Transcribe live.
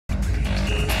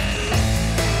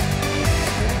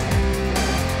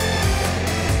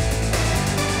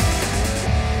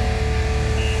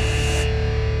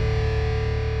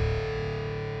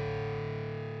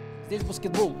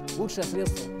Баскетбол – лучшее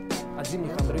средство от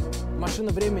зимних хандры.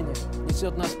 Машина времени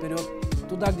несет нас вперед,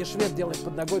 туда, где швед делает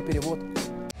под ногой перевод.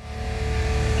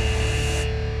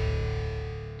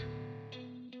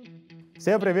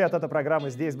 Всем привет, это программа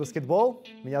 «Здесь Баскетбол».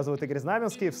 Меня зовут Игорь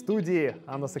Знаменский, в студии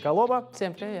Анна Соколова.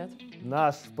 Всем привет.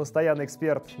 Наш постоянный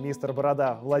эксперт, мистер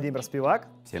Борода, Владимир Спивак.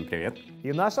 Всем привет.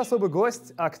 И наш особый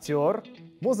гость, актер,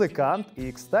 музыкант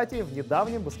и, кстати, в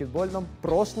недавнем баскетбольном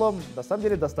прошлом, на самом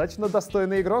деле, достаточно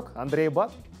достойный игрок Андрей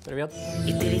Батт. Привет.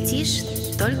 И ты летишь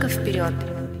только вперед,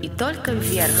 и только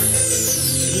вверх.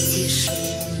 Летишь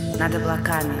над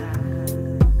облаками.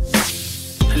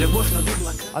 Любовь над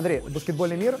облаками. Андрей,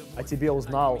 баскетбольный мир о тебе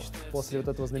узнал после вот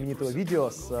этого знаменитого видео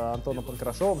с Антоном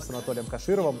Панкрашовым, с Анатолием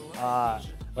Кашировым.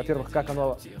 Во-первых, как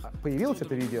оно появилось,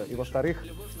 это видео, и, во-вторых,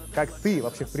 как ты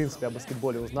вообще, в принципе, о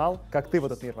баскетболе узнал, как ты в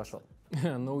этот мир вошел?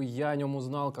 Ну, я о нем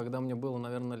узнал, когда мне было,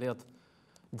 наверное, лет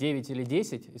 9 или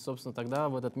 10, и, собственно, тогда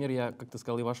в этот мир я, как ты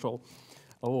сказал, и вошел.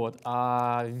 Вот.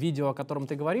 А видео, о котором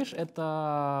ты говоришь,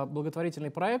 это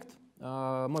благотворительный проект.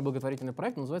 Мой благотворительный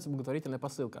проект называется «Благотворительная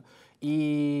посылка».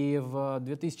 И в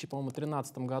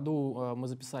 2013 году мы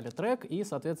записали трек и,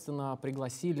 соответственно,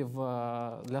 пригласили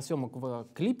для съемок в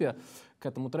клипе к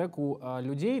этому треку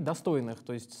людей достойных.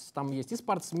 То есть там есть и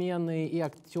спортсмены, и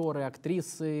актеры,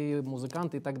 актрисы,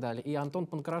 музыканты и так далее. И Антон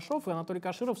Панкрашов, и Анатолий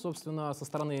Каширов, собственно, со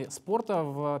стороны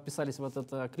спорта вписались в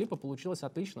этот клип, и получилось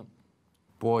отлично.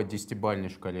 По 10-бальной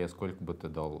шкале сколько бы ты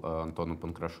дал Антону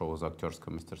Панкрашову за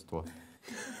актерское мастерство?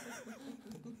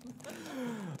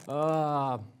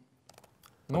 Я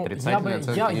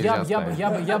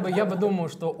бы думал,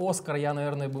 что Оскар я,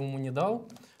 наверное, бы ему не дал,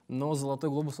 но Золотой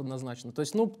глобус однозначно. То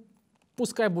есть,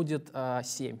 пускай будет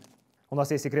 7. У нас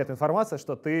есть секретная информация,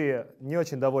 что ты не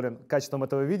очень доволен качеством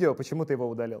этого видео. Почему ты его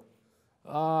удалил?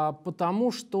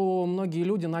 Потому что многие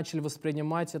люди начали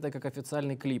воспринимать это как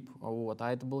официальный клип. Вот.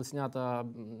 А это было снято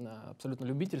абсолютно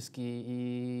любительски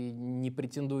и не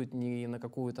претендует ни на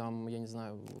какую там, я не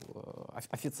знаю,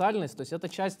 официальность. То есть это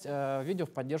часть видео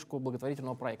в поддержку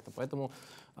благотворительного проекта. Поэтому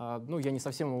я не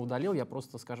совсем его удалил, я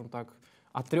просто, скажем так,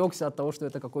 отрекся от того, что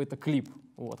это какой-то клип.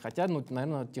 Вот. Хотя,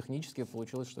 наверное, технически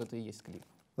получилось, что это и есть клип.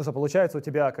 Ну что, получается, у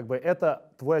тебя это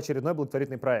твой очередной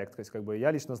благотворительный проект. То есть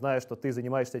я лично знаю, что ты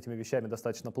занимаешься этими вещами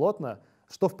достаточно плотно.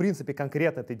 Что, в принципе,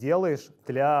 конкретно ты делаешь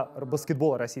для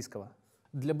баскетбола российского?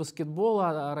 Для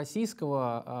баскетбола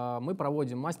российского мы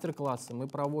проводим мастер-классы, мы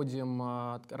проводим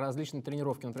различные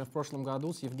тренировки. Например, в прошлом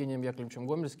году с Евгением Яковлевичем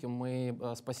Гомельским мы,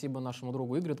 спасибо нашему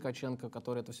другу Игорю Ткаченко,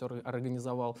 который это все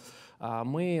организовал,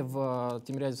 мы в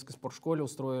Тимирязевской спортшколе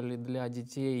устроили для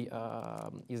детей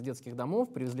из детских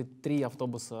домов, привезли 3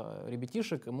 автобуса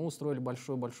ребятишек, и мы устроили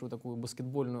большую-большую такую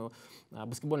баскетбольное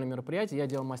мероприятие. Я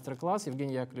делал мастер-класс,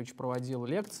 Евгений Яковлевич проводил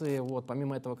лекции. Вот.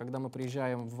 Помимо этого, когда мы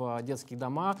приезжаем в детские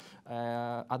дома,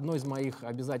 одно из моих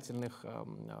обязательных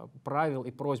правил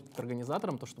и просьб к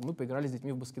организаторам, то, что мы поиграли с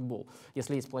детьми в баскетбол,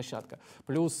 если есть площадка.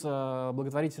 Плюс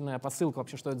благотворительная посылка,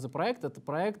 вообще, что это за проект? Это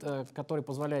проект, который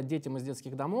позволяет детям из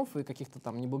детских домов и каких-то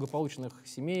там неблагополучных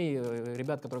семей,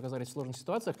 ребят, которые оказались в сложных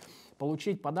ситуациях,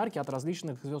 получить подарки от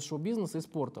различных звезд шоу-бизнеса и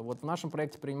спорта. Вот в нашем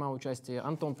проекте принимал участие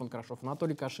Антон Панкрашов,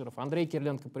 Анатолий Каширов, Андрей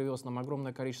Кирленко привез нам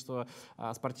огромное количество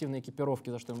спортивной экипировки,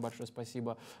 за что им большое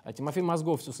спасибо. Тимофей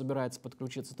Мозгов все собирается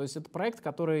подключиться. То есть это проект,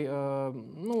 который,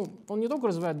 он не только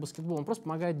развивает баскетбол, он просто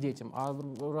помогает детям. А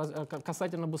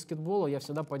касательно баскетбола я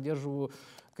всегда поддерживаю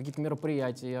какие-то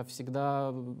мероприятия.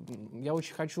 Я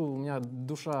очень хочу, у меня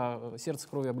душа, сердце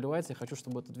кровью обливается, я хочу,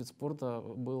 чтобы этот вид спорта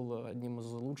был одним из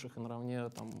лучших и наравне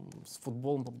с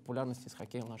футболом по популярности, с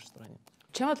хоккеем в нашей стране.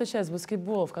 Чем отличается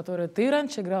баскетбол, в который ты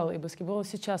раньше играл, и баскетбол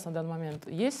сейчас на данный момент?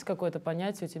 Есть какое-то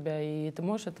понятие у тебя, и ты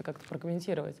можешь это как-то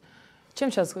прокомментировать? Чем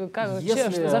сейчас,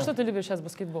 за что ты любишь сейчас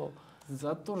баскетбол?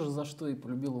 За что и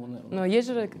полюбил его, наверное. Но есть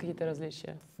же какие-то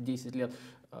различия? 10 лет.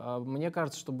 Мне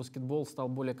кажется, что баскетбол стал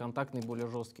более контактный, более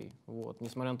жесткий. Вот.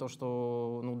 Несмотря на то,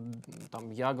 что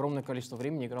я огромное количество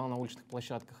времени играл на уличных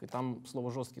площадках, и там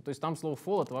слово «жесткий». То есть там слово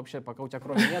 «фол» — это вообще, пока у тебя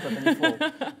крови нет, это не фол.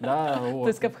 То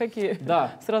есть как в хоккее?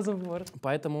 Да. Сразу в борт.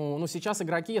 Поэтому, сейчас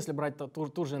игроки, если брать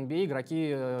ту же NBA,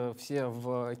 игроки все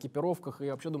в экипировках, и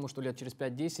я вообще думаю, что лет через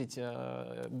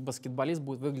 5-10 баскетболист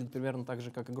будет выглядеть примерно так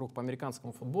же, как игрок по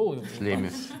американскому футболу. В шлеме.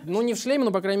 Не в шлеме,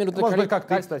 но, по крайней мере,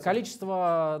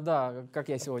 количество, как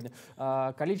я сегодня.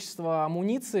 Количество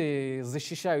амуниции,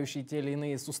 защищающей те или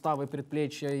иные суставы,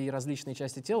 предплечья и различные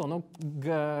части тела, оно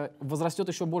возрастет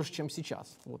еще больше, чем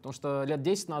сейчас. Вот, потому что лет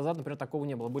 10 назад, например, такого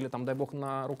не было. Были дай бог,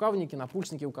 нарукавники,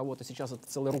 напульсники у кого-то. Сейчас это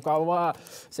целые рукава,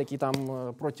 всякие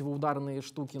там противоударные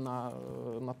штуки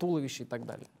на туловище и так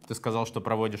далее. Ты сказал, что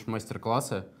проводишь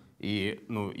мастер-классы, и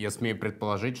я смею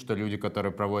предположить, что люди,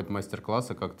 которые проводят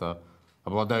мастер-классы, как-то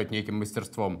обладают неким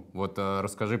мастерством. Вот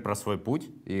расскажи про свой путь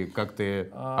и как ты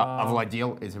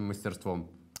овладел этим мастерством.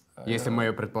 Если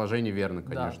мое предположение верно,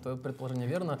 конечно. Да, что предположение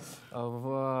верно.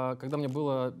 Когда мне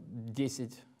было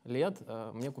 10 лет,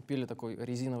 мне купили такой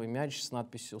резиновый мяч с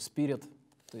надписью «Spirit»,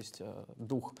 то есть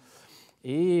 «дух».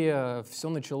 И все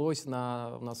началось у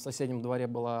нас в соседнем дворе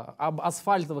было. Об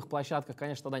асфальтовых площадках,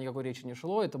 конечно, тогда никакой речи не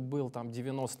шло. Это был там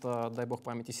 90, дай бог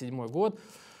памяти, 7-й год.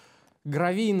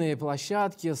 Гравийные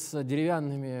площадки с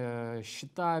деревянными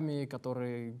щитами,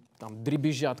 которые там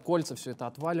дребезжат кольца, все это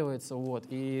отваливается. Вот.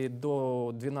 И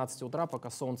до 12 утра,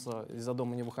 пока солнце из-за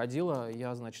дома не выходило,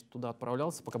 я, значит, туда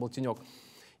отправлялся, пока был тенек.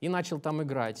 И начал там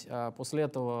играть. После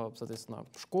этого, соответственно,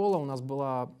 школа у нас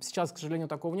была... Сейчас, к сожалению,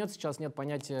 такого нет. Сейчас нет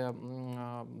понятия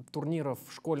турниров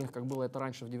школьных, как было это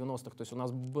раньше в 90-х. То есть у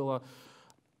нас было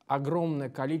огромное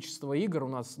количество игр. У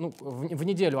нас, ну, в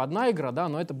неделю одна игра, да,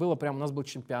 но это было прям, у нас был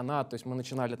чемпионат. То есть мы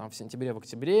начинали там в сентябре, в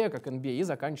октябре, как NBA, и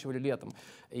заканчивали летом.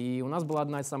 И у нас была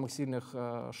одна из самых сильных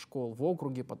школ в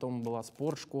округе, потом была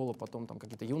спортшкола, потом там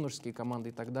какие-то юношеские команды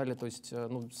и так далее. То есть,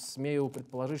 ну, смею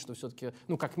предположить, что все-таки,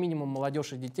 ну, как минимум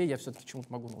молодежь и детей я все-таки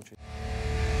чему-то могу научить.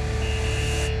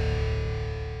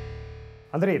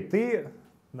 Андрей, ты,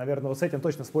 наверное, вот с этим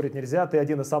точно спорить нельзя. Ты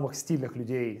один из самых стильных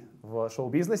людей в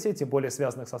шоу-бизнесе, тем более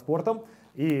связанных со спортом.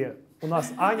 И у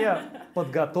нас Аня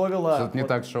подготовила... Что-то не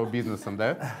так с шоу-бизнесом,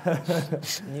 да?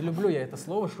 Не люблю я это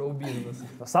слово «шоу-бизнес».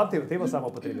 Сам ты его сам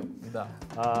употребил. Да.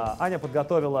 Аня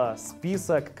подготовила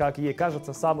список, как ей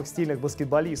кажется, самых стильных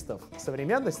баскетболистов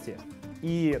современности.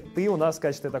 И ты у нас в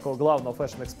качестве такого главного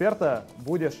фэшн-эксперта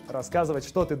будешь рассказывать,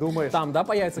 что ты думаешь. Там, да,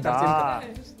 появится картинка? Да.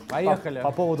 Поехали.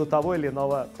 По поводу того или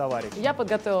иного товарища. Я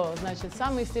подготовила, значит,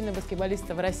 самые стильные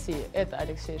баскетболисты в России. Это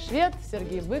Алексей Швед,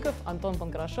 Сергей Быков, Антон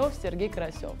Панкрашов, Сергей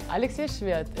Карасев. Алексей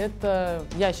Швед, это,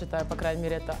 я считаю, по крайней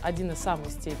мере, это один из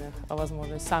самых стильных, а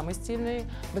возможно, самый стильный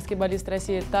баскетболист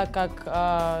России, так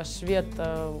как Швед,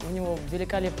 у него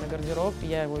великолепный гардероб,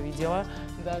 я его видела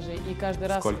даже, и каждый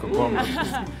раз... Сколько комнат?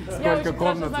 Сколько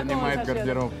комнат занимает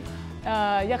гардероб?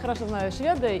 Я хорошо знаю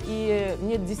Шведа, и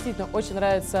мне действительно очень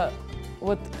нравится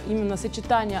вот именно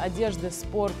сочетание одежды,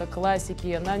 спорта,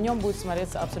 классики. На нем будет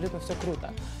смотреться абсолютно все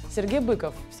круто. Сергей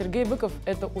Быков —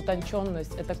 это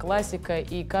утонченность, это классика,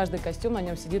 и каждый костюм на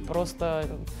нем сидит просто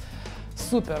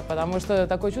супер, потому что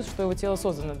такое чувство, что его тело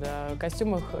создано для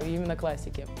костюмов именно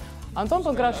классики. Антон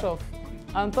Панкрашов,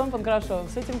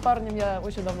 с этим парнем я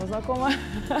очень давно знакома,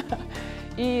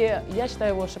 и я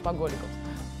считаю его шопоголиком.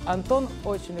 Антон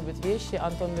очень любит вещи,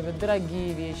 Антон любит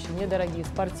дорогие вещи, недорогие,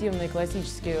 спортивные,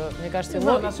 классические. Мне кажется,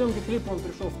 на съемке клипа он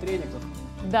пришел в трениках.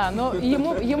 Да, но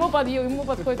ему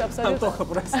подходит абсолютно... Антоха,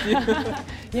 прости.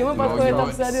 Ему подходит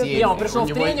абсолютно... Не, он пришел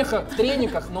в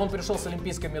трениках, но он пришел с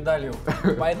олимпийской медалью.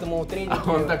 Поэтому треники...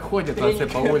 Он так ходит вообще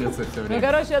по улице все время. Ну,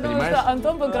 короче, я думаю, что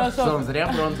Антон Панкрашов... Что, он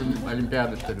зря бронзу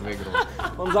Олимпиады, что ли, выиграл?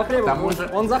 Он за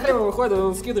хлебом выходит,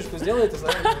 он скидочку сделает.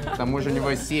 К тому же у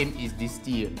него 7 из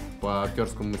 10 по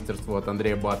актерскому мастерству от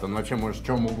Андрея Батта. Он вообще может в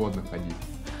чем угодно ходить.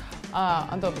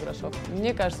 Антон Панкрашов.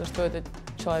 Мне кажется, что этот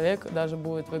человек даже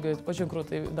будет выглядеть очень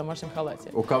круто и в домашнем халате.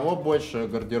 У кого больше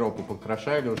гардероб, у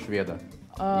Панкраша или у Шведа?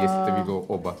 Если ты видел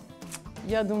оба.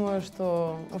 Я думаю,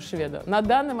 что у Шведа. На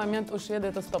данный момент у Шведа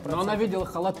это 100%. Но она видела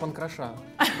халат Панкраша.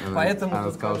 Поэтому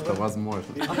она сказала, что возможно.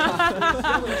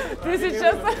 Ты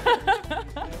сейчас...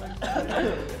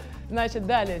 Значит,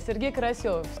 далее, Сергей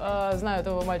Карасев. Знаю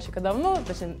этого мальчика давно,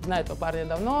 точнее, знаю этого парня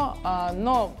давно,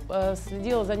 но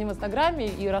следила за ним в Инстаграме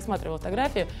и рассматривала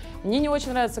фотографии. Мне не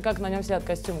очень нравится, как на нем сидят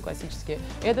костюмы классические.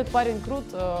 Этот парень крут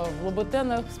в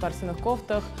лабутенах, в спортивных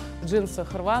кофтах, в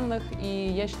джинсах рваных,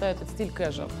 и я считаю, этот стиль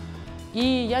casual.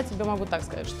 И я тебе могу так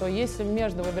сказать, что если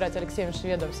между выбирать Алексеем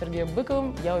Шведом и Сергеем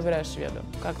Быковым, я выбираю Шведа.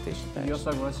 Как ты считаешь? Я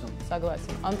согласен.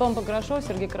 Согласен. Антон Панкрашов,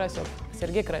 Сергей Карасев.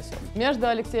 Сергей Карасев. Между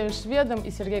Алексеем Шведом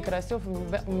и Сергеем Карасев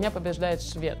у меня побеждает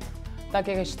Швед. Так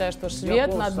как я считаю, что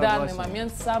Швед на данный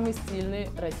момент самый стильный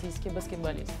российский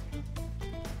баскетболист.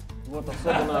 Вот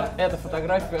особенно эта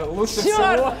фотография лучше всего.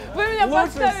 Черт! Вы меня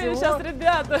подставили сейчас,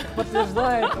 ребята!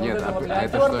 Подтверждает. Нет,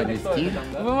 это что, не стиль?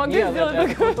 Вы могли сделать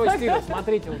такой крутой стиль.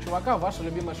 Смотрите, у чувака ваша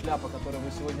любимая шляпа, которую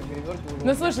вы сегодня в гримерке уже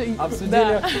ну, слушай,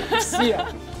 обсудили все.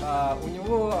 У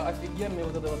него офигенный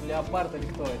вот этот вот леопард или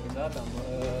кто это, да, там.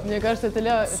 Мне кажется,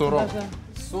 это Сурок.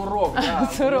 Сурок, да.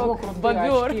 Сурок,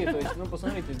 бобер. Очки, то есть, ну,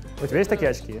 посмотрите. У тебя есть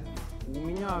такие очки? У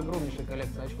меня огромнейшая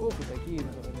коллекция очков и такие.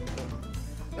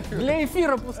 Для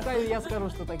эфира пускай я скажу,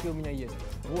 что такие у меня есть.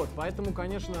 Вот, поэтому,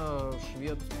 конечно,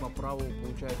 Швед по праву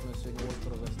получает у нас сегодня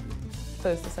Оскара за стиль. То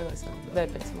есть ты согласен? Да,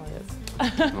 опять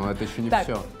молодец. Но это еще не так,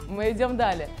 все. Мы идем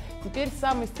далее. Теперь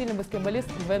самый стильный баскетболист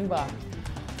в НБА.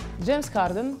 Джеймс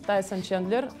Харден, Тайсон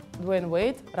Чендлер, Дуэйн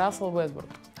Уэйд, Рассел Уэсбург.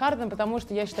 Харден, потому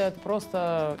что я считаю, это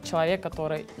просто человек,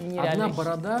 который нереально... Одна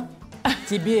борода,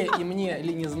 тебе и мне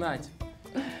ли не знать.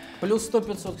 Плюс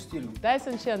 100-500 к стилю.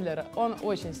 Тайсон Чендлер, он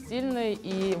очень стильный,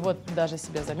 и вот даже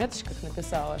себе в заметочках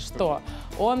написала, что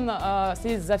он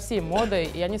следит за всей модой,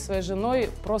 и они своей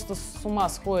женой просто с ума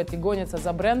сходят и гонятся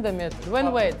за брендами. Дуэйн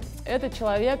Уэйд — это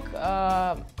человек,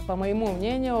 по моему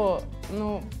мнению,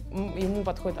 ну, ему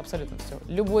подходит абсолютно все,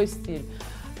 любой стиль.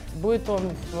 Будет он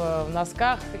в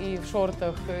носках и в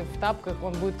шортах, и в тапках,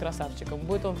 он будет красавчиком.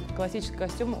 Будет он в классическом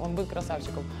костюме, он будет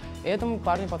красавчиком. И этому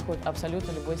парню подходит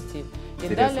абсолютно любой стиль. И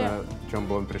интересно, далее... в чем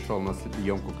бы он пришел на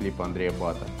съемку клипа Андрея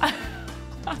Батта.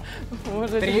 В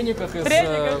трениках из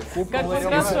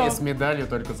купола И с медалью,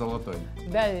 только золотой.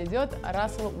 Далее идет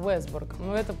Рассел Уэсбург.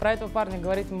 Ну, это про этого парня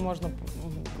говорить можно...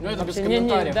 Ну, это без вообще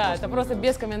комментариев. Да, это просто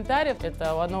без комментариев.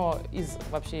 Это одно из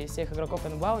вообще всех игроков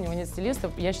НБА. У него нет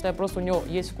стилистов. Я считаю, просто у него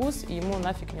есть вкус, и ему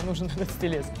нафиг не нужен этот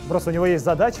стилист. Просто у него есть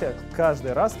задача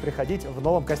каждый раз приходить в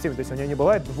новом костюме. То есть у него не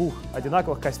бывает двух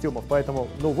одинаковых костюмов. Поэтому,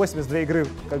 ну, 82 игры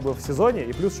как бы в сезоне,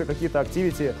 и плюс еще какие-то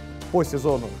активити по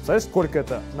сезону. Знаешь, сколько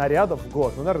это нарядов в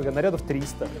год? Ну, наверное, нарядов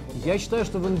 300. Я считаю,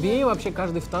 что в NBA вообще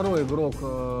каждый второй игрок,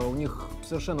 у них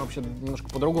совершенно вообще немножко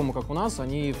по-другому, как у нас.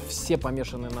 Они все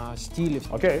помешаны на стиле.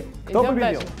 Окей. Кто Идем победил?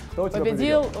 дальше. Кто у тебя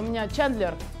Победил у меня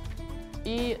Чендлер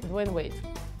и Дуэйн Уэйд.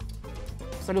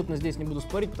 Абсолютно здесь не буду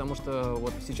спорить, потому что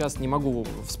вот сейчас не могу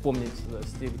вспомнить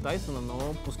стиль Тайсона, но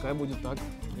пускай будет так.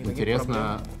 Никаких Интересно,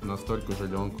 проблем. настолько же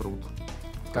ли он крут?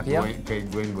 Как я?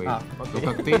 Как Дуэйн Уэйд. окей. Ну,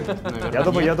 как ты,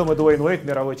 наверное, Я думаю, Дуэйн Уэйд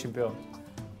мировой чемпион.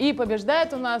 И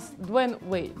побеждает у нас Дуэйн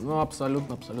Уэйд. Ну,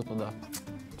 абсолютно да.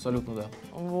 Абсолютно да.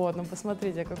 Вот, ну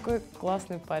посмотрите, какой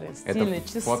классный парень, Это стильный,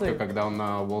 часы. фотка, когда он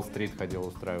на Уолл-стрит ходил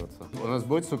устраиваться. У нас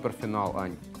будет суперфинал,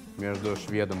 Ань, между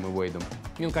Шведом и Уэйдом.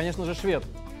 Ну, конечно же, швед.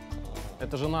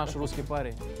 Это же наш русский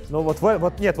парень. Ну вот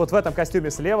в этом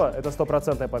костюме слева это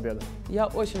 100% победа. Я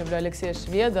очень люблю Алексея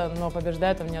Шведа, но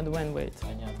побеждает у меня Дуэйн Уэйд.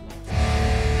 Понятно.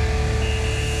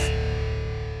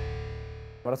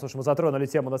 Раз уж мы затронули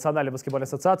тему Национальной баскетбольной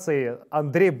ассоциации,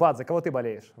 Андрей Батт, за кого ты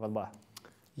болеешь в НБА?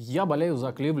 Я болею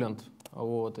за Кливленд.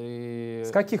 Вот, и...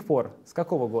 С каких пор? С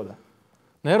какого года?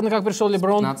 Наверное, как пришел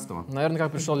Леброн. 15-го. Наверное,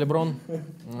 как пришел Леброн.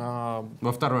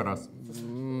 Во второй раз.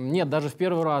 Нет, даже в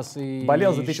первый раз. И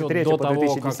болел за еще 2003 до по того,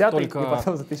 2010 как только, и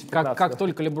потом за 2015. как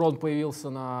только Леброн появился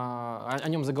о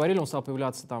нем заговорили, он стал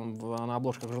появляться там на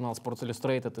обложках журнала Sports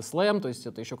Illustrated и Slam, то есть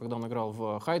это еще когда он играл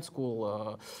в High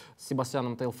School с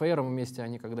Себастьяном Тейлфейером вместе,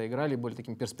 они когда играли, были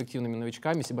такими перспективными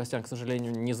новичками. Себастьян, к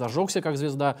сожалению, не зажегся как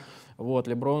звезда. Вот,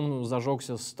 Леброн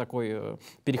зажегся с такой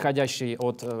переходящей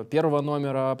от первого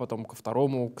номера, потом ко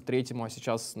второму, к третьему, а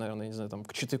сейчас, наверное, не знаю, там,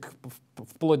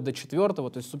 вплоть до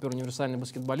четвертого, то есть супер универсальный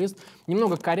баскетболист.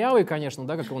 Немного корявый, конечно,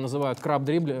 да, как его называют,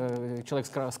 человек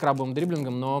с крабовым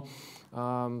дриблингом, но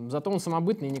зато он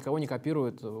самобытный и никого не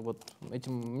копирует. Вот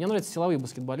этим. Мне нравятся силовые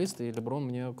баскетболисты, и Леброн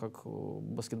мне как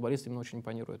баскетболист именно очень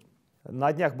импонирует.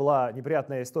 На днях была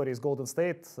неприятная история из Golden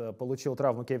State. Получил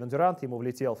травму Кевин Дюрант, ему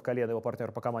влетел в колено его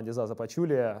партнер по команде Заза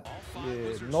Пачулия.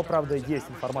 Но, правда, есть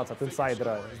информация от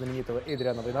инсайдера знаменитого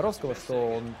Эдриана Войнаровского,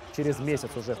 что он через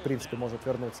месяц уже, в принципе, может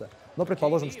вернуться. Но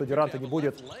предположим, что Дюранта не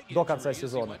будет до конца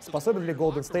сезона. Способен ли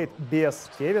Golden State без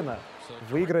Кевина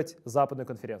выиграть западную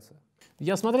конференцию?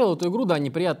 Я смотрел эту игру, да,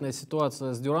 неприятная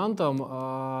ситуация с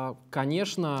Дюрантом.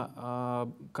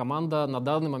 Конечно, команда на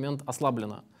данный момент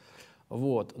ослаблена.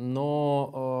 Вот.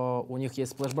 Но у них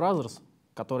есть Splash Brothers,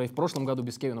 которые в прошлом году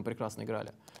без Кевина прекрасно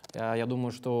играли. Я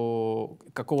думаю, что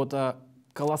какого-то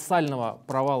колоссального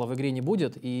провала в игре не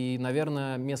будет. И,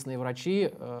 наверное, местные врачи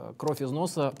кровь из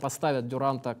носа поставят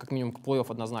Дюранта как минимум к плей-офф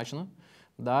однозначно.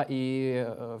 Да,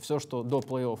 и все, что до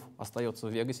плей-офф, остается в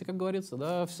Вегасе, как говорится,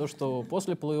 да, все, что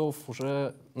после плей-офф,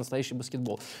 уже настоящий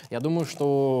баскетбол. Я думаю,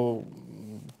 что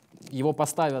его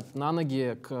поставят на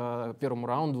ноги к первому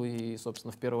раунду, и,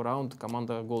 собственно, в первый раунд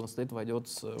команда Golden State войдет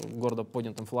с гордо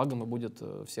поднятым флагом и будет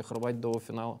всех рвать до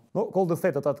финала. Ну, Golden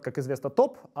State — это, как известно,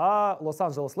 топ, а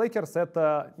Лос-Анджелес Лейкерс —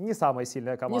 это не самая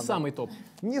сильная команда. Не самый топ.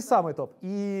 Не самый топ.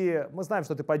 И мы знаем,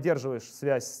 что ты поддерживаешь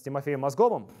связь с Тимофеем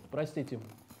Мозговым. Простите.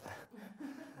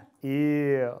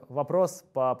 И вопрос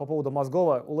по поводу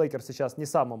Мозгова. У Лейкерс сейчас не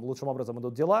самым лучшим образом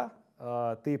идут дела.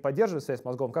 Ты поддерживаешь связь с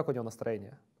Мозговым? Как у него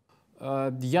настроение?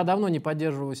 Я давно не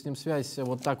поддерживаю с ним связь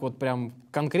вот так вот прям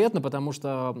конкретно, потому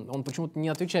что он почему-то не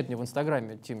отвечает мне в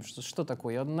Инстаграме. Тим, что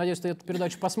такое? Я надеюсь, ты эту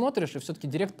передачу посмотришь и все-таки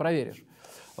директ проверишь.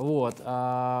 Вот.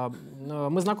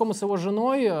 Мы знакомы с его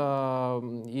женой,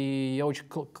 и я очень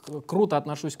круто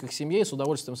отношусь к их семье, и с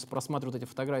удовольствием просматриваю эти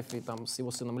фотографии там, с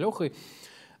его сыном Лехой.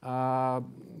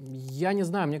 Я не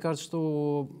знаю, мне кажется,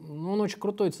 что он очень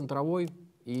крутой центровой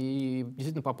и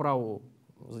действительно по праву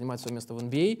занимает свое место в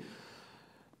NBA.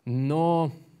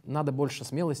 Но надо больше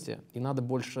смелости и надо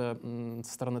больше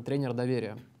со стороны тренера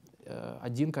доверия.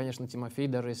 Один, конечно, Тимофей,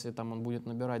 даже если там он будет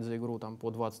набирать за игру там,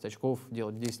 по 20 очков,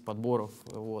 делать 10 подборов,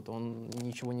 вот, он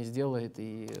ничего не сделает.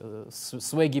 И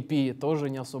Свэгги Пи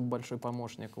тоже не особо большой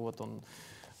помощник. Вот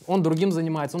он другим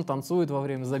занимается, он танцует во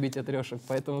время забития трешек.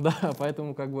 Поэтому, да,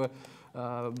 поэтому как бы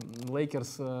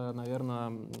Лейкерс,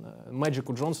 наверное,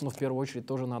 Мэджику Джонсону в первую очередь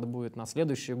тоже надо будет на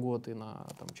следующий год и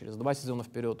через 2 сезона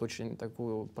вперед очень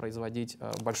такую производить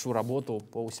большую работу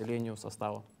по усилению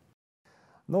состава.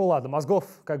 Ну ладно, мозгов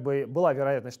как бы была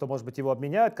вероятность, что, может быть, его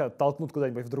обменяют, толкнут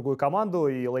куда-нибудь в другую команду,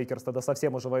 и Лейкерс тогда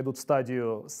совсем уже войдут в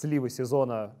стадию слива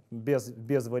сезона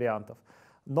без вариантов.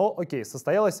 Но окей,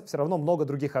 состоялось все равно много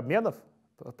других обменов,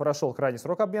 прошел крайний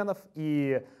срок обменов,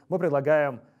 и мы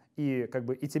предлагаем и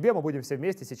тебе мы будем все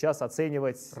вместе сейчас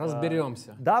оценивать.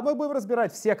 Разберемся. Да, мы будем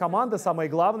разбирать все команды, самые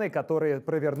главные, которые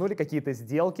провернули какие-то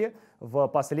сделки в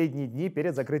последние дни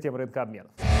перед закрытием рынка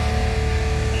обменов.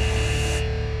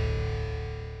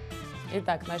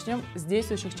 Итак, начнем с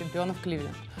действующих чемпионов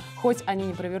Кливленд. Хоть они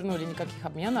не провернули никаких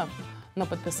обменов, но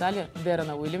подписали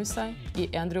Дэрона Уильямса и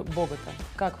Эндрю Богота.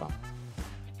 Как вам?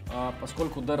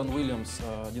 Поскольку Дэрон Уильямс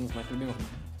один из моих любимых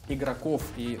игроков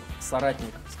и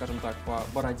соратник, скажем так, по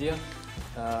бороде,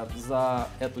 за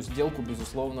эту сделку,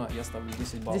 безусловно, я ставлю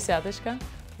 10 баллов. 10,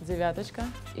 9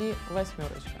 и 8.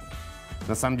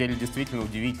 На самом деле, действительно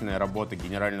удивительная работа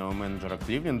генерального менеджера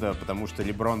Кливленда, потому что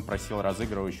Леброн просил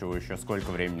разыгрывающего еще сколько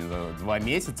времени? 2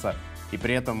 месяца. И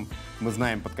при этом мы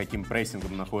знаем, под каким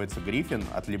прессингом находится Гриффин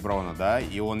от Леброна, да,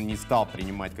 и он не стал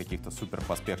принимать каких-то супер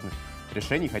поспешных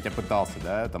решений, хотя пытался,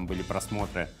 да, там были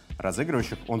просмотры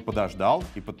разыгрывающих. Он подождал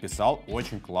и подписал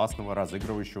очень классного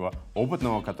разыгрывающего,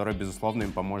 опытного, который, безусловно,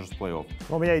 им поможет в плей-офф.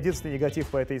 У меня единственный негатив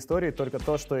по этой истории только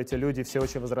то, что эти люди все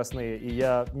очень возрастные, и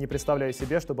я не представляю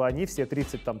себе, чтобы они все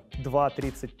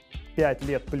 32-35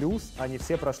 лет плюс, они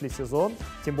все прошли сезон,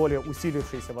 тем более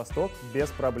усилившийся Восток, без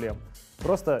проблем.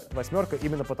 Просто 8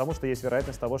 именно потому, что есть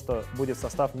вероятность того, что будет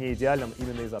состав не идеальным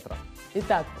именно из-за травм.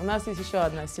 Итак, у нас есть еще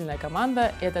одна сильная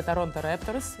команда, это Торонто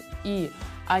Рэпторс, и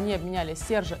они обменяли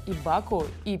Сержа Ибаку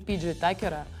и Пиджи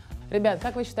Такера. Ребят,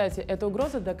 как вы считаете, это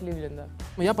угроза для Кливленда?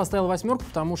 Я поставил 8,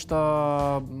 потому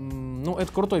что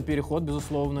это крутой переход,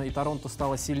 безусловно, и Торонто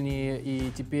стало сильнее,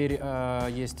 и теперь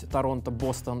есть Торонто,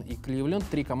 Бостон и Кливленд.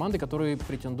 3 команды, которые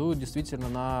претендуют действительно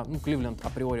на Кливленд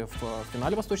априори в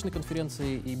финале Восточной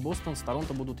конференции, и Бостон с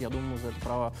Торонто будут, я думаю, за это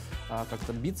право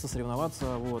как-то биться,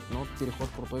 соревноваться, но переход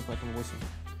крутой, поэтому 8.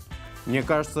 Мне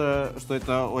кажется, что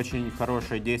это очень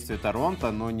хорошее действие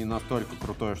Торонто, но не настолько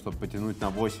крутое, чтобы потянуть на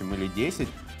 8 или 10,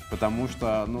 потому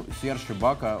что Серж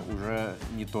Ибака уже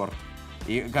не торт.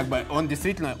 И он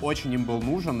действительно очень им был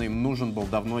нужен, им нужен был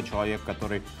давно человек,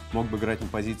 который мог бы играть на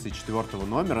позиции 4-го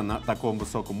номера на таком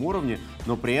высоком уровне,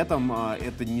 но при этом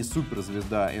это не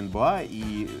суперзвезда НБА,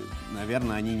 и,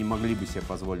 наверное, они не могли бы себе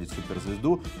позволить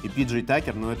суперзвезду. И Пиджей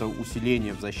Такер, это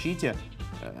усиление в защите,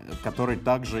 который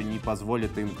также не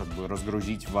позволит им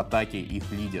разгрузить в атаке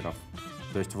их лидеров.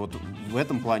 То есть вот в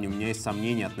этом плане у меня есть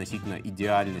сомнения относительно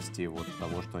идеальности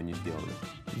того, что они сделали.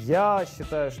 Я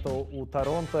считаю, что у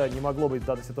Торонто не могло быть в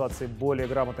данной ситуации более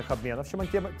грамотных обменов,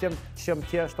 чем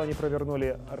те, что они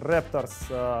провернули. Рэпторс,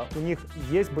 у них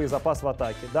есть боезапас в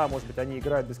атаке. Да, может быть, они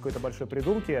играют без какой-то большой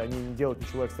придумки, они не делают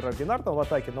ничего экстраординарного в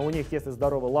атаке, но у них, если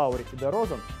здоровы Лаури и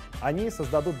Дерозан, они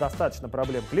создадут достаточно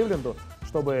проблем Кливленду,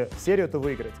 чтобы серию-то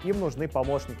выиграть. Им нужны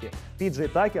помощники. Пиджей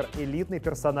Такер — элитный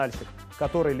персональщик,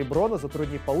 который Леброна затруднит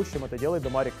получше, чем это делает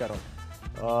Демари Кэрролл.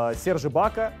 Серж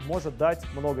Ибака может дать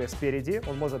многое спереди,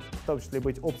 он может в том числе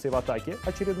быть опцией в атаке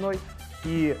очередной.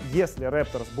 И если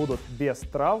Рэпторс будут без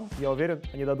травм, я уверен,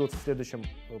 они дадут в следующем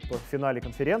финале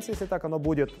конференции, если так оно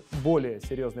будет, более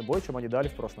серьезный бой, чем они дали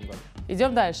в прошлом году.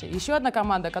 Идем дальше. Еще одна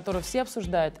команда, которую все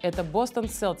обсуждают, это Бостон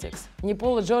Селтикс. Ни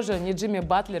Пола Джорджа, ни Джимми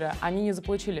Батлера они не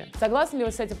заполучили. Согласны ли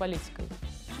вы с этой политикой?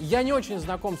 Я не очень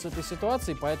знаком с этой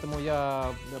ситуацией, поэтому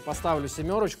я поставлю 7,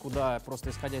 да,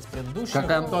 просто исходя из предыдущего. Как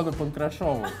Антону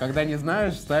Панкрашову. Когда не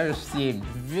знаешь, ставишь 7.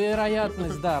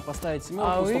 Вероятность, да, поставить 7,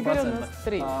 а 100%. У Игоря у нас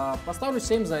 3. Поставлю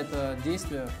 7 за это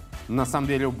действие. На самом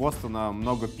деле у Бостона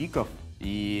много пиков,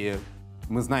 и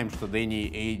мы знаем, что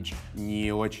Дэнни Эйдж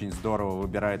не очень здорово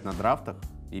выбирает на драфтах.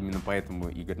 Именно поэтому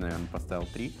Игорь, наверное, поставил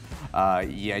 3.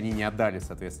 И они не отдали,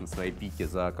 соответственно, свои пики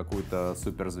за какую-то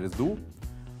суперзвезду.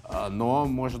 Но,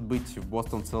 может быть, в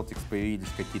Бостон Селтикс появились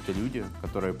какие-то люди,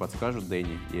 которые подскажут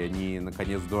Дэнни, и они,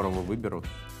 наконец, здорово выберут.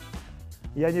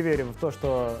 Я не верю в то,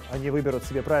 что они выберут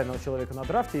себе правильного человека на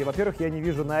драфте. И, во-первых, я не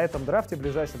вижу на этом драфте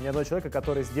ближайшем ни одного человека,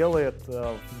 который сделает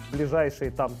в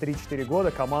ближайшие 3-4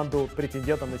 года команду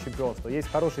претендентом на чемпионство. Есть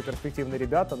хорошие перспективные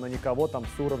ребята, но никого там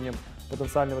с уровнем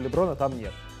потенциального Леброна там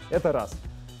нет. Это раз.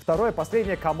 Второе,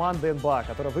 последняя команда НБА,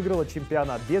 которая выиграла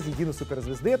чемпионат без единой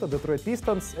суперзвезды, это Детройт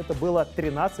Пистонс. Это было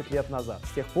 13 лет назад.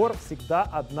 С тех пор всегда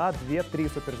 1, 2, 3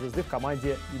 суперзвезды в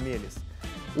команде имелись.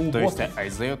 То есть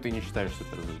Айзею ты не считаешь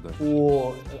суперзвездой?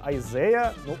 У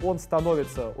Айзея, он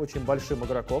становится очень большим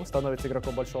игроком, становится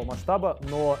игроком большого масштаба,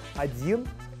 но один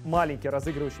маленький,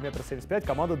 разыгрывающий 1,75 м,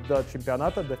 команду до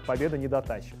чемпионата, до победы не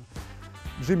дотащит.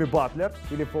 Джимми Батлер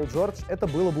или Пол Джордж, это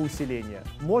было бы усиление.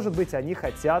 Может быть, они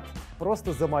хотят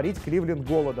просто заморить Кливленд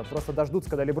голодом. Просто дождутся,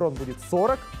 когда Леброн будет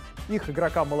 40, их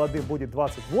игрокам молодым будет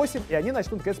 28, и они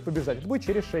начнут, наконец, побежать. Это будет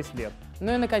через 6 лет.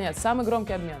 Ну и, наконец, самый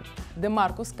громкий обмен.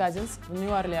 Демаркус Казинс в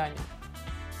Нью-Орлеане.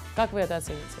 Как вы это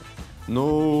оцените?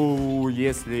 Ну,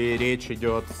 если речь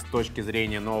идет с точки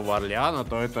зрения Нового Орлеана,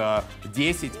 то это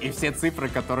 10 и все цифры,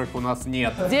 которых у нас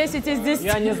нет. 10 из 10.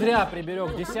 Я не зря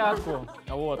приберег десятку,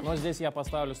 но здесь я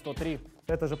поставлю 103.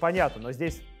 Это же понятно, но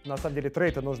здесь, на самом деле,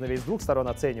 трейды нужно весь с двух сторон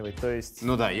оценивать, то есть...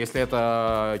 Ну да, если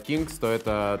это Кингс, то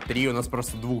это 3, у нас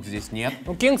просто 2 здесь нет.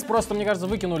 Ну, Кингс просто, мне кажется,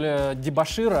 выкинули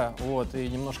дебошира, и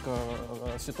немножко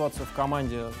ситуацию в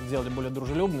команде сделали более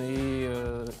дружелюбной,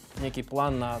 и некий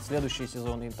план на следующий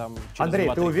сезон, и там через Андрей,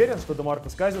 2-3. ты уверен, что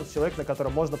Демаркус Казинс человек, на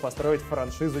котором можно построить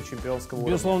франшизу чемпионского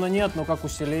уровня? Безусловно, нет, но как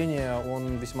усиление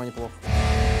он весьма неплох.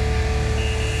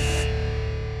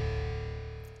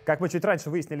 Как мы чуть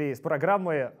раньше выяснили из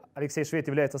программы, Алексей Швед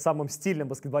является самым стильным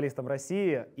баскетболистом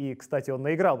России. И, кстати, он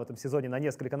наиграл в этом сезоне на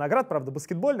несколько наград, правда,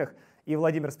 баскетбольных. И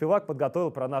Владимир Спивак подготовил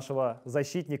про нашего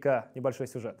защитника небольшой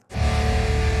сюжет.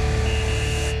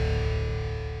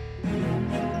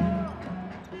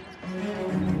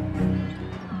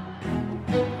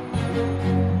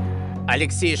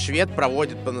 Алексей Швед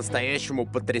проводит по-настоящему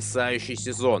потрясающий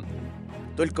сезон.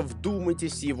 Только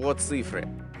вдумайтесь в его цифры.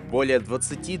 Более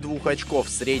 22 очков в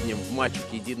среднем в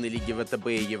матчах Единой лиги ВТБ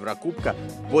и Еврокубка,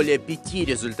 более 5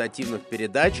 результативных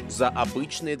передач за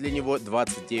обычные для него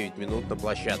 29 минут на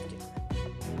площадке.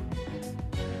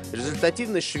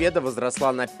 Результативность Шведа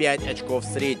возросла на 5 очков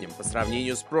в среднем по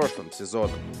сравнению с прошлым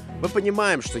сезоном. Мы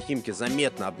понимаем, что Химки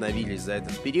заметно обновились за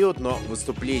этот период, но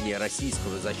выступление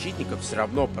российского защитника все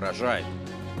равно поражает.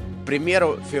 К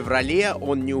примеру, в феврале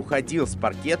он не уходил с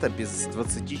паркета без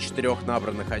 24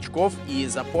 набранных очков и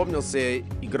запомнился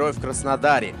игрой в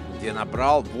Краснодаре, где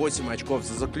набрал 8 очков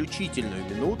за заключительную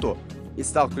минуту и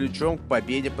стал ключом к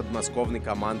победе подмосковной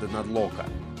команды над Локо.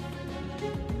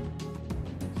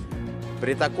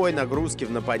 При такой нагрузке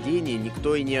в нападении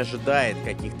никто и не ожидает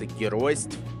каких-то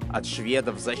геройств от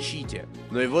Шведа в защите,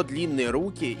 но его длинные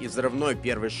руки и взрывной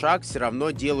первый шаг все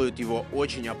равно делают его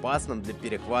очень опасным для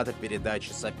перехвата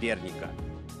передачи соперника.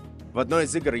 В одной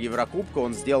из игр Еврокубка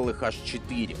он сделал их аж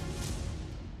 4.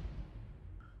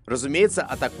 Разумеется,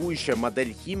 атакующая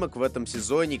модель Химок в этом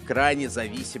сезоне крайне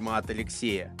зависима от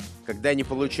Алексея. Когда не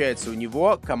получается у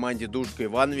него, команде Душка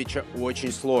Ивановича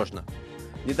очень сложно.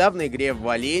 В недавней игре в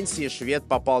Валенсии Швед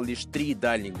попал лишь 3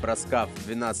 дальних броска в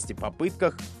 12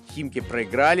 попытках, Химки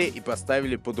проиграли и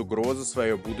поставили под угрозу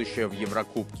свое будущее в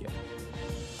Еврокубке.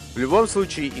 В любом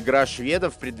случае, игра Шведа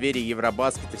в преддверии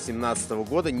Евробаскета 2017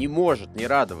 года не может не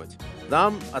радовать.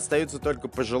 Нам остается только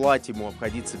пожелать ему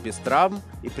обходиться без травм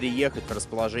и приехать в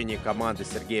расположение команды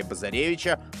Сергея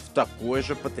Базаревича в такой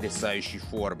же потрясающей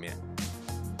форме.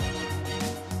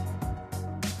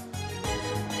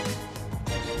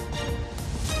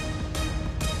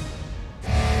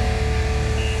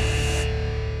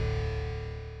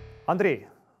 Андрей,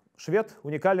 Швед –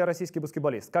 уникальный российский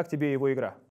баскетболист. Как тебе его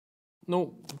игра?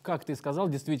 Ну, как ты сказал,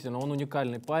 действительно, он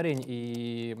уникальный парень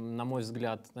и, на мой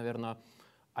взгляд, наверное,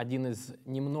 один из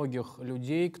немногих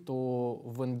людей, кто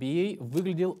в NBA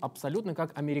выглядел абсолютно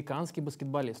как американский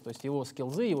баскетболист. То есть его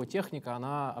скиллзы, его техника,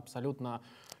 она абсолютно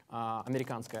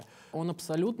американская. Он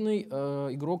абсолютный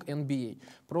игрок NBA.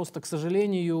 Просто, к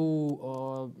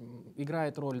сожалению,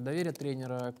 играет роль доверия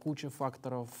тренера, куча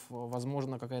факторов,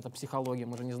 возможно, какая-то психология.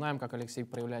 Мы же не знаем, как Алексей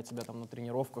проявляет себя там на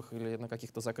тренировках или на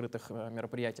каких-то закрытых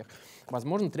мероприятиях.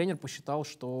 Возможно, тренер посчитал,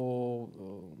 что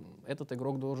этот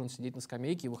игрок должен сидеть на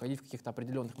скамейке и выходить в каких-то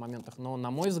определенных моментах. Но,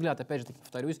 на мой взгляд, опять же таки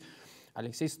повторюсь,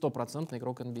 Алексей 100%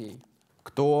 игрок NBA.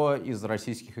 Кто из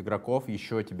российских игроков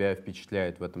еще тебя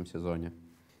впечатляет в этом сезоне?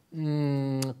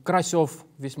 Карасев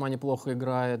весьма неплохо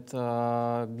играет.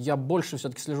 Я больше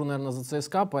все-таки слежу, наверное, за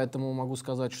ЦСКА, поэтому могу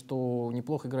сказать, что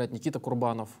неплохо играет Никита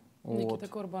Курбанов. Никита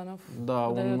Курбанов. Да,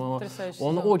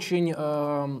 он очень...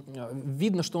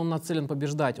 видно, что он нацелен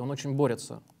побеждать, он очень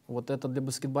борется. Вот это для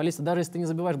баскетболиста. Даже если ты не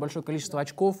забиваешь большое количество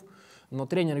очков, но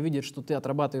тренер видит, что ты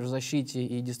отрабатываешь в защите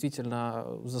и действительно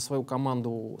за свою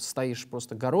команду стоишь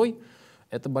просто горой,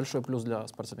 это большой плюс для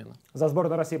спортсмена. За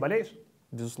сборную России болеешь?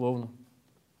 Безусловно.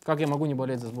 Как я могу не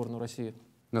болеть за сборную России?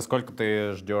 Насколько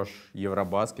ты ждешь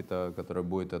Евробаскета, который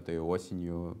будет этой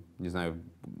осенью? Не знаю,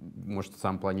 может,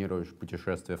 сам планируешь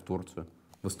путешествие в Турцию?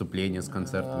 Выступления с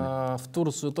концертами? В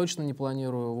Турцию точно не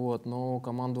планирую, вот, но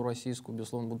команду российскую,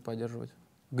 безусловно, буду поддерживать,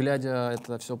 глядя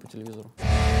это все по телевизору.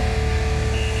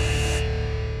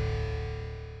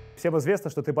 Всем известно,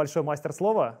 что ты большой мастер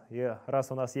слова, и раз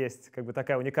у нас есть как бы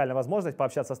такая уникальная возможность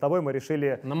пообщаться с тобой, мы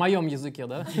решили... На моем языке,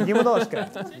 да?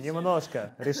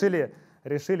 Немножко.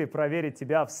 Решили проверить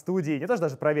тебя в студии. Не то, что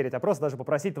даже проверить, а просто даже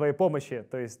попросить твоей помощи.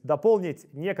 То есть дополнить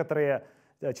некоторые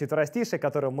четверостишие,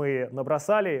 которые мы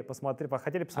набросали,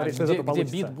 хотели посмотреть, что из этого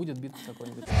получится. Где бит будет, бит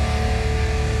какой-нибудь?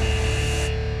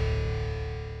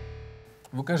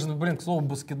 Вы, кажется, блин, к слову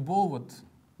баскетбол, вот...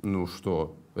 Ну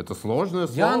что, это сложное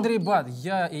слово? Я Андрей Батт,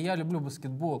 я люблю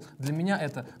баскетбол. Для меня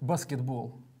это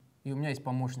баскетбол. И у меня есть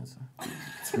помощница.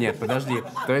 Нет, подожди.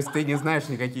 То есть ты не знаешь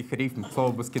никаких рифм к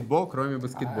слову баскетбол, кроме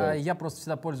баскетбола? Я просто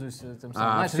всегда пользуюсь тем самым.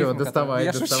 Знаешь, все, рифмы,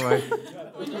 доставай.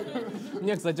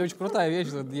 Мне, кстати, очень крутая вещь,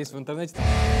 есть в интернете.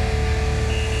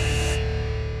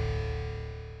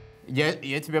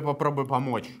 Я тебе попробую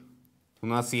помочь. У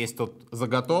нас есть тут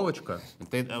заготовочка.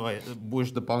 Ты давай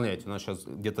будешь дополнять. У нас сейчас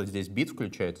где-то здесь бит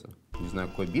включается. Не знаю,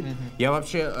 какой бит. Я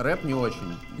вообще рэп не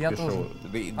очень пишу.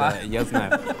 Тоже. Да, я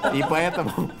знаю.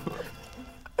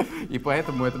 И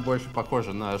поэтому это больше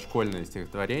похоже на школьное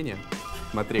стихотворение.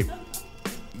 Смотри.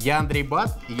 Я Андрей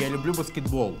Батт, и я люблю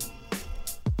баскетбол.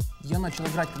 Я начал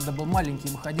играть, когда был маленький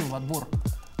и выходил в отбор.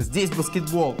 Здесь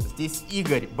баскетбол. Здесь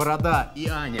Игорь, Борода и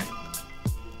Аня.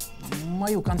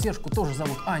 Мою консьержку тоже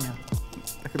зовут Аня.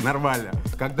 Нормально.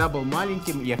 Когда был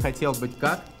маленьким, я хотел быть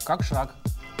как? Как шаг.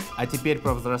 А теперь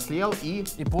повзрослел и...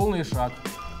 И полный шаг.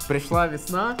 Пришла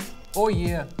весна.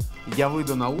 Ое. Я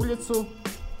выйду на улицу.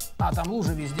 А, там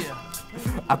лужи везде.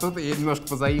 А тут я немножко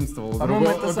позаимствовал у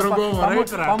другого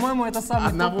рэпера. По-моему, это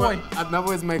самый тупой.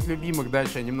 Одного из моих любимых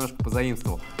дальше я немножко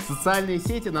позаимствовал. Социальные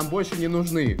сети нам больше не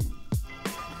нужны.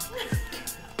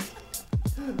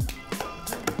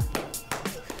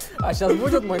 А сейчас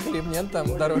будет мой клип? Нет,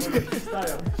 там дорожка.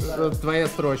 Твоя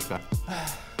строчка.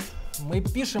 Мы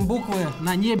пишем буквы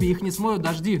на небе, их не смоют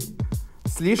дожди.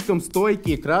 Слишком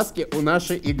стойкие краски у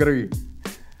нашей игры.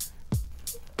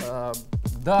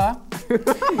 Да,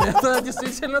 это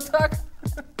действительно так.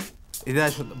 И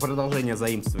дальше продолжение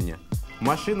заимствования.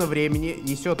 Машина времени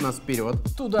несет нас вперед.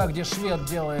 Туда, где швед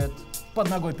делает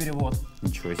под ногой перевод.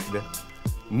 Ничего себе.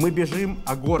 Мы бежим,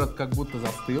 а город как будто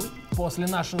застыл. После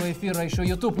нашего эфира еще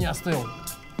YouTube не остыл.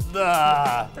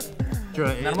 Да!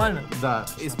 Че, нормально? Да.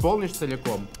 Исполнишь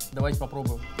целиком? Давайте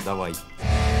попробуем. Давай.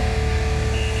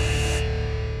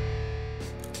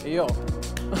 Йоу.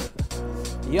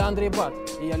 Я Андрей Батт,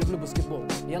 и я люблю баскетбол.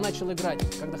 Я начал играть,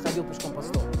 когда ходил пешком по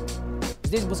столу.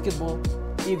 Здесь баскетбол,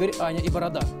 Игорь, Аня и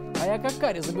Борода. А я как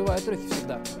Карри забиваю трехи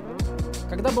всегда.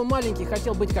 Когда был маленький,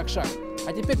 хотел быть как шаг.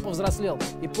 А теперь повзрослел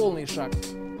и полный шаг.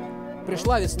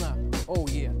 Пришла весна,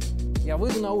 оу-е. Я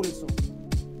выйду на улицу,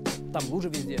 там лужи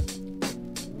везде.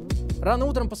 Рано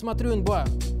утром посмотрю НБА.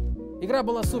 Игра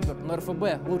была супер, но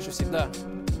РФБ лучше всегда.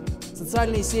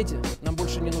 Социальные сети нам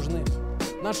больше не нужны.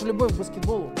 Нашу любовь к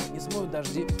баскетболу не смоют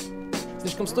дожди.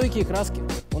 Слишком стойкие краски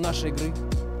у нашей игры.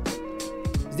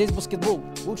 Здесь баскетбол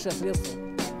 – лучшее средство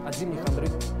от зимней хандры.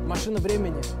 Машина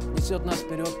времени несет нас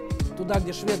вперед. Туда,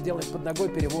 где швед делает под ногой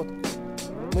перевод.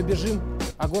 Мы бежим,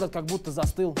 а город как будто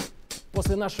застыл.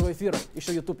 После нашего эфира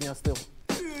еще YouTube не остыл.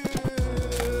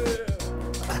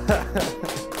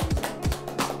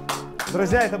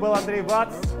 Друзья, это был Андрей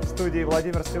Батт, в студии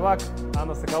Владимир Спивак,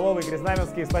 Анна Соколова, Игорь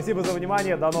Знаменский. Спасибо за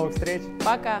внимание, до новых встреч.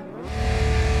 Пока.